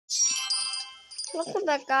Welcome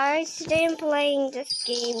back, guys. Today I'm playing this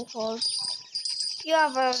game called, you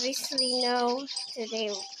have obviously know,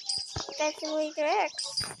 today Pet Simulator X.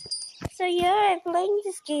 So yeah, I'm playing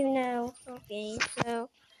this game now. Okay, so,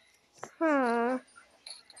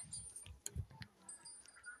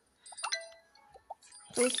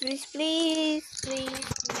 please, please, please, please,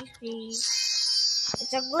 please, please.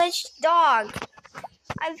 It's a glitched dog.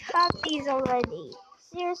 I've had these already.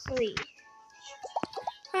 Seriously.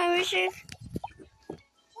 I wish it's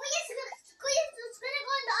gonna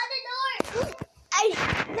go in the other door.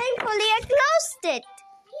 Thankfully I closed it.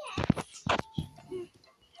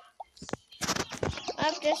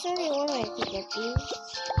 There's only one way to get these.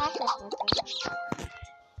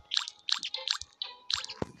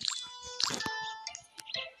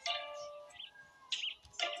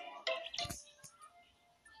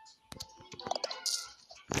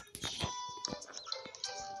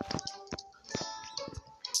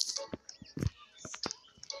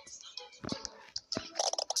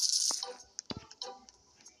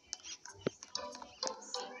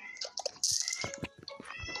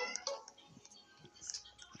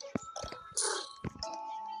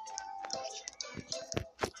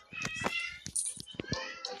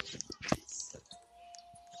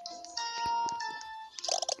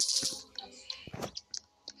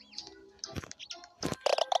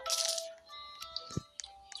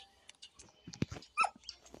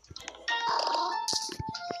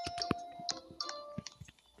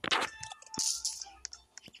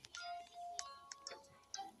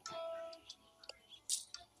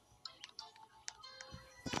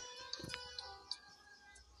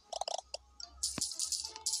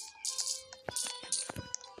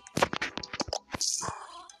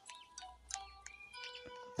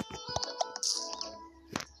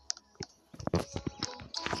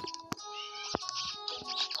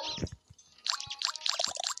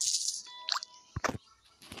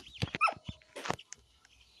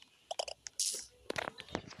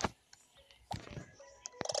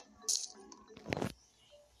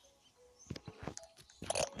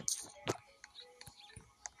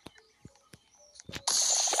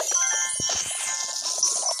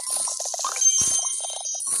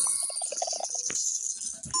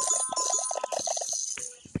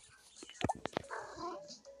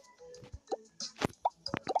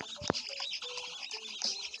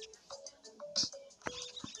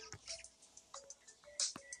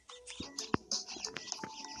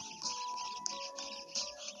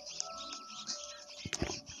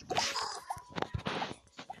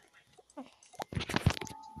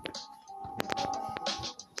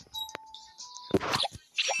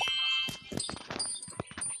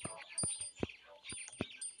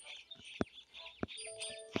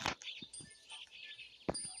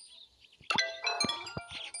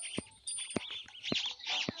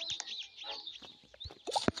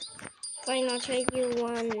 Fine, I'll trade you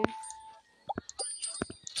one.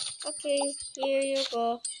 Okay, here you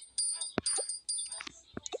go.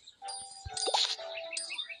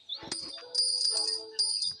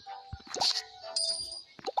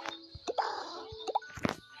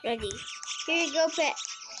 Ready. Here you go, pet.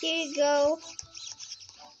 Here you go.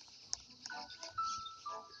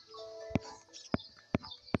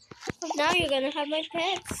 Now you're gonna have my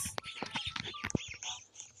pets.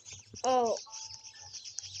 Oh.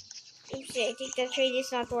 Oopsie, I think the trade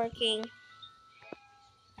is not working.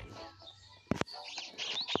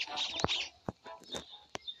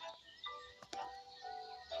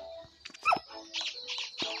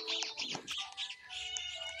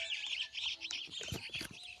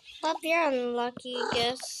 Well, you're unlucky, I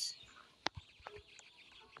guess.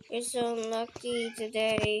 You're so unlucky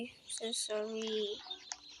today. So sorry.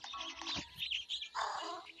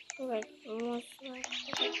 Wait, almost like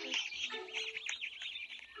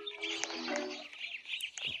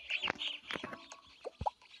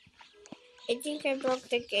I think I broke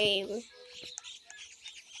the game.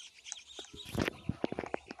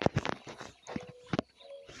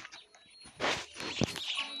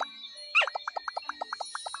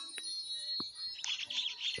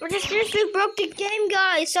 We just seriously broke the game,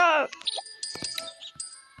 guys. So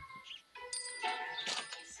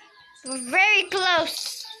we're very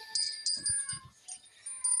close.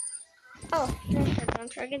 Oh,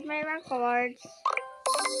 don't forget my rank cards.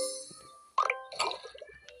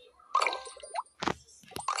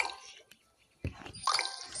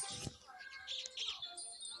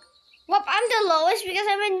 Well, I'm the lowest because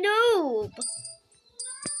I'm a noob.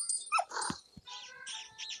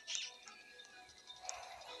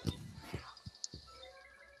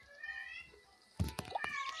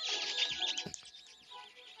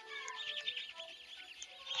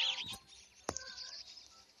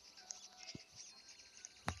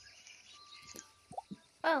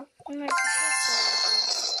 Oh, I'm not supposed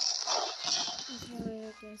to.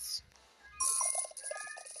 This.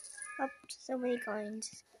 Oh, so many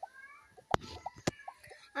coins.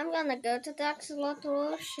 I'm gonna go to the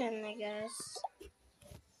Axolotl Ocean, I guess.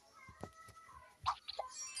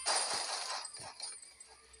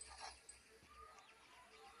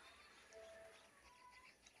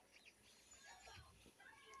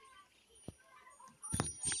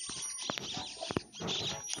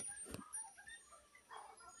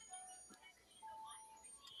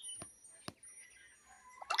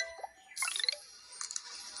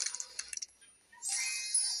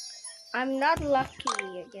 I'm not lucky,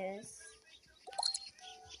 I guess.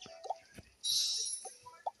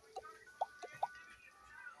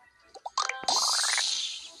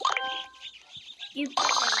 You better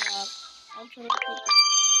luck. Also lucky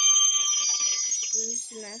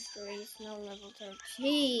this mastery is now level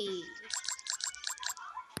 13.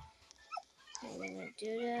 I'm gonna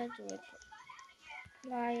do that with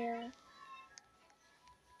Flyer.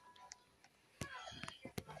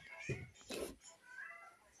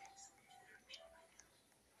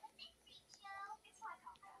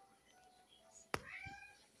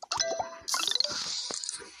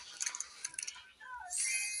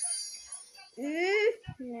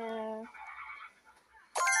 No.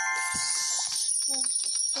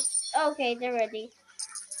 Okay, they're ready.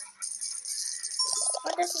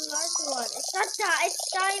 What is the large one? It's not that.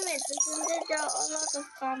 It's diamonds. Isn't there a lot of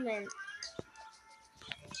common?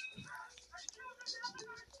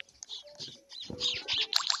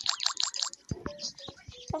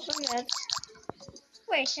 Open that.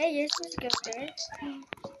 Wait, hey, you're supposed to go there.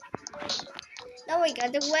 No, we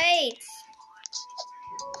gotta wait.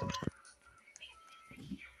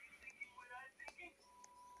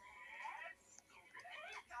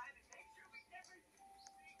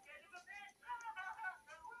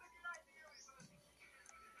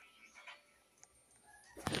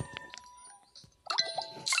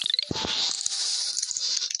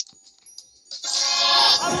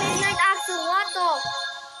 Oh, midnight axolotl.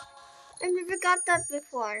 I never got that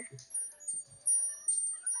before.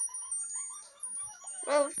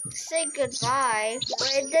 Well, say goodbye.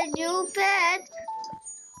 Where's the new pet?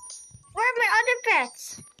 Where are my other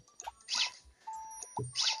pets?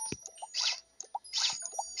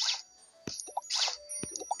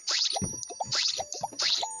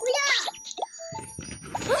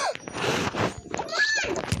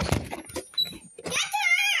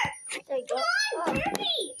 There you go. Come on,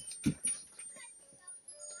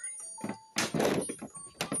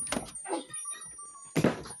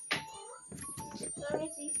 sorry,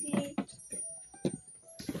 Cece.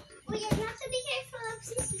 Well, you have to be careful of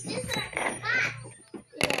Sissy's scissors. Ah!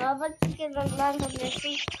 Yeah, but you can land on your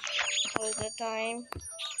feet all the time.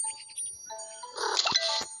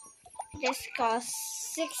 This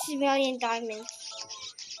costs 6 million diamonds.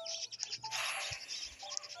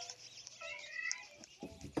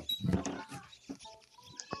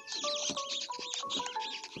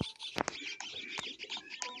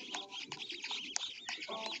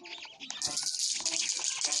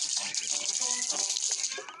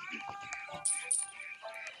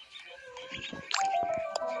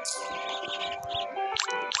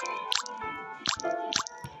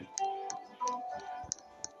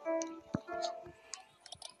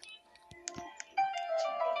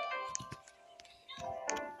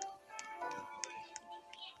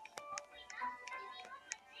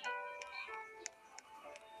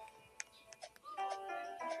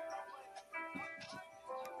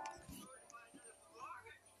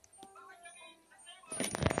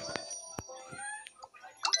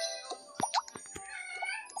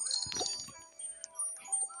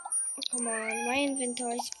 Come on, my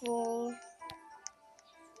inventory's full.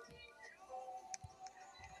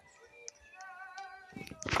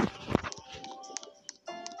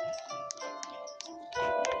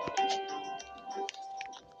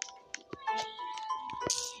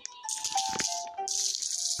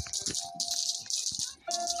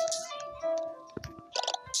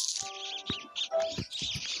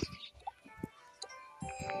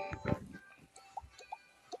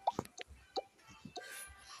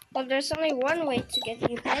 Well, there's only one way to get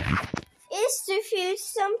new pets. Is to fuse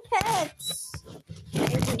some pets.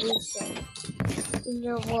 And to use them in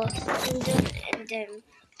your world, and them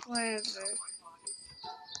wherever.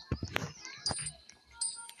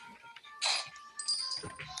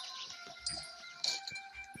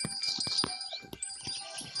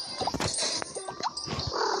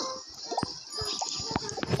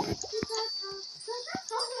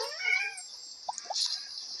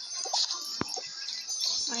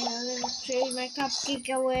 I know I'm gonna trade my cupcake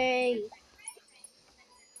away.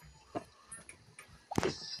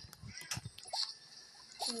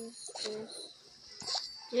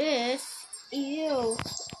 This. Ew.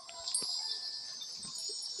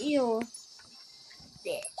 Ew.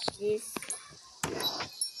 This.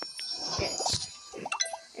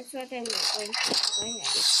 That's what I'm going to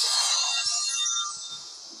have.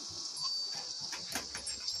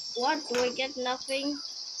 What? Do I get nothing?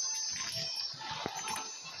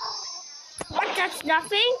 What? That's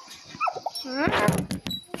nothing? Huh?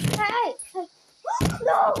 Hey!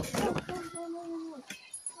 No!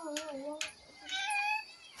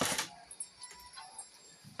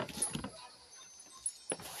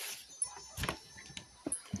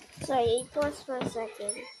 Sorry, it was for a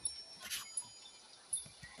second.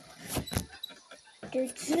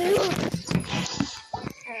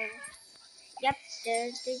 Yep,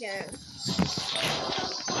 there's the girl.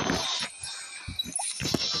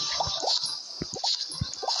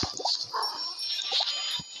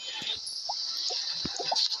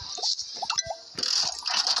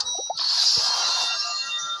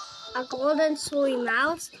 A golden soy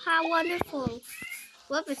mouse? How wonderful.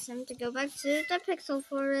 Well, it's time to go back to the Pixel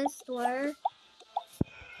Forest where...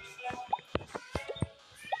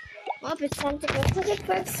 Well, it's time to go to the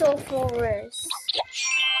Pixel Forest.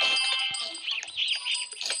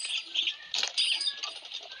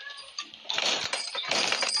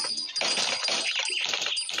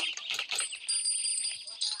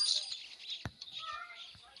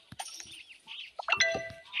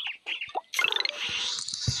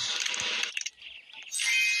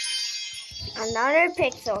 Another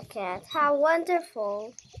pixel cat. How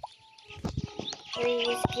wonderful.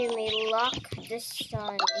 Please give me luck this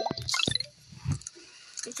time.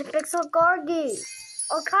 It's a pixel corgi.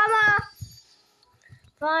 Oh, come on.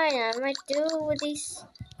 Fine, I might do with these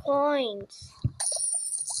coins.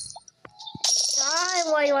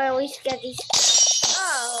 Why do I always get these cats?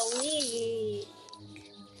 Oh, weak.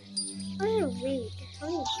 What are weak? How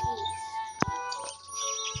many these?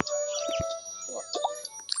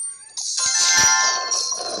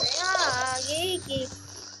 Geeky.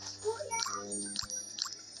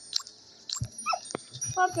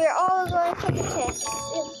 Hope you're all going for the test.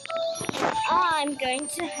 I'm going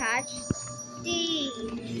to hatch these.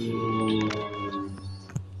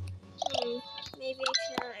 Maybe I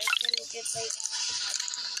should get like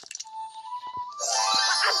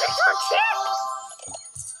a pixel chip.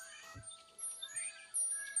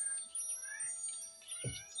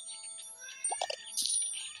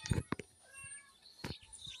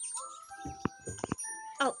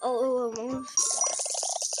 Oh.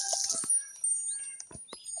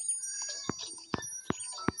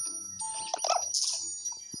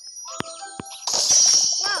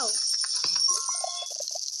 Whoa.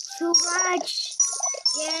 Too much.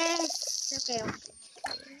 Yes. Okay.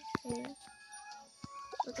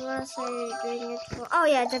 What was I doing it for? Oh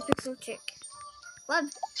yeah, the pixel chick. Well,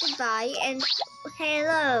 goodbye and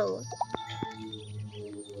hello.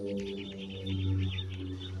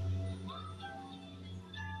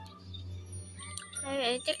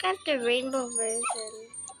 I think I have the rainbow version.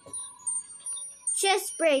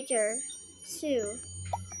 Chest breaker 2.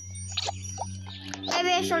 Maybe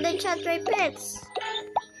I should enchant my pets.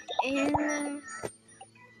 And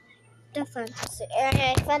the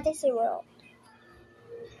fantasy world.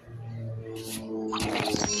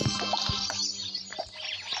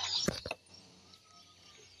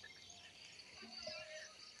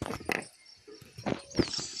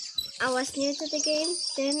 I was new to the game,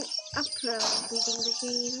 then a pro beating the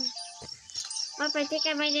game. But I think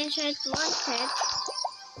I might enchant one pet.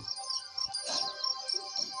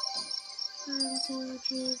 1, 2,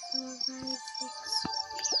 3, 4, 5, 6.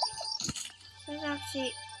 There's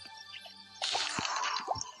actually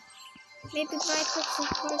maybe 5 pixel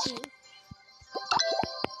party.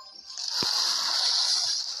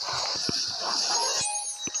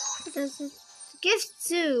 What is it? Gift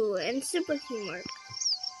 2 and super teamwork.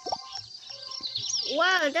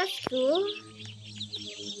 Wow, that's cool.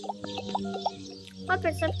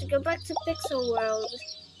 Puppets have to go back to Pixel World.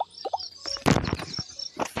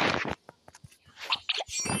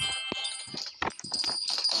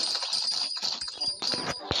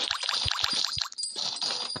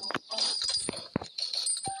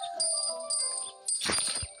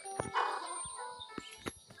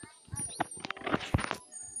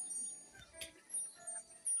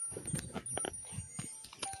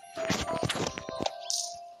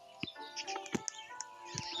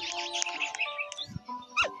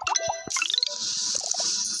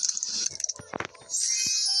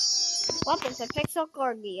 What is a pixel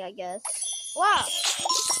corgi, I guess. Wow!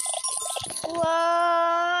 What?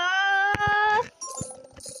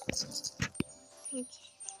 Okay.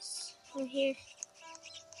 From here.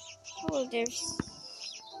 Oh, there's.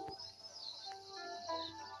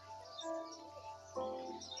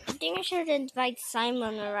 I think I should invite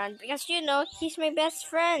Simon around because you know he's my best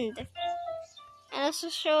friend, and also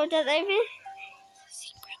show that I'm in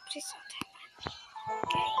secret. Please don't tell him.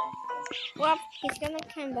 Okay. Well, he's gonna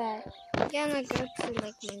come back. I'm gonna go to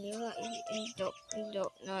like Manila. I don't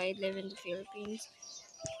know. I live in the Philippines.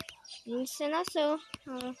 And also,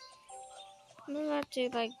 I'm about to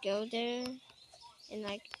like go there in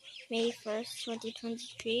like May 1st,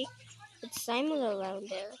 2023 with Simon around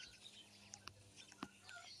there.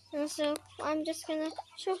 And so I'm just gonna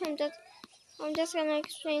show him that I'm just gonna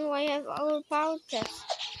explain why I have overpowered this.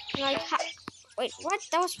 Like, wait, what?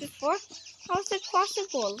 That was before? How is it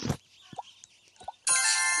possible?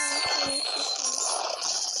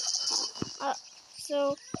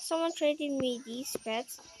 So someone traded me these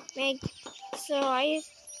pets. So I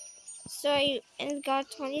and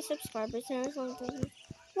got 20 subscribers and something.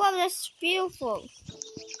 Wow, that's beautiful.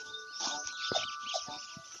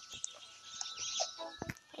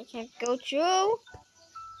 I can't go through.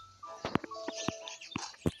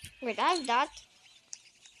 Wait, I have that.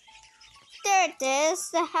 There it is,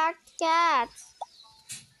 the hacked cat.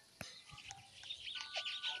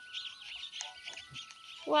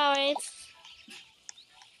 Wow,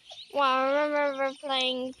 I remember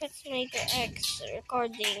playing Pet Simulator X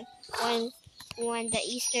recording when the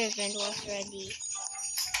Easter event was ready.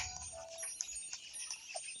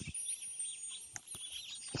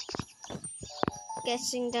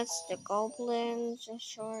 Guessing that's the goblins, a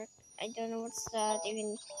shark. I don't know what's that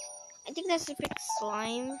even. I think that's a big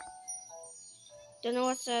slime. Don't know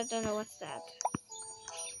what's that.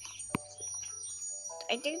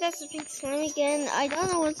 I think that's a big slime again. I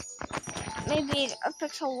don't know what's. Maybe a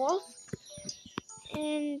pixel wolf.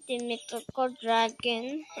 And the mythical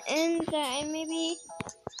dragon. And maybe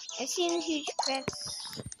I've seen huge pets.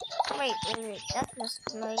 Wait. That was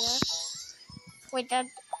familiar. Wait.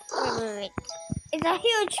 It's a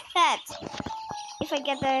huge pet. If I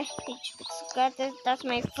get a huge pet, that's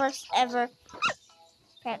my first ever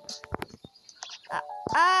pet.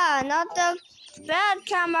 Not the bad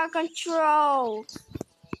camera control.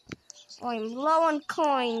 Oh, I'm low on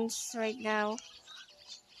coins right now.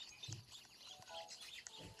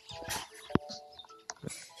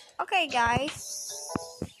 Okay, guys.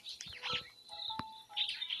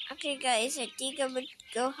 I think I would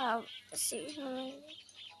go have. Let's see.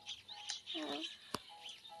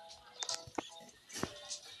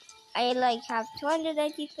 I like have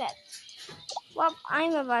 290 pets. Well,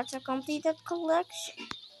 I'm about to complete that collection.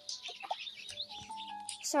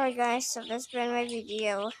 Sorry, guys. So that's been my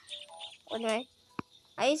video.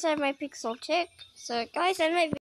 I used to have my pixel tick. So, guys, and my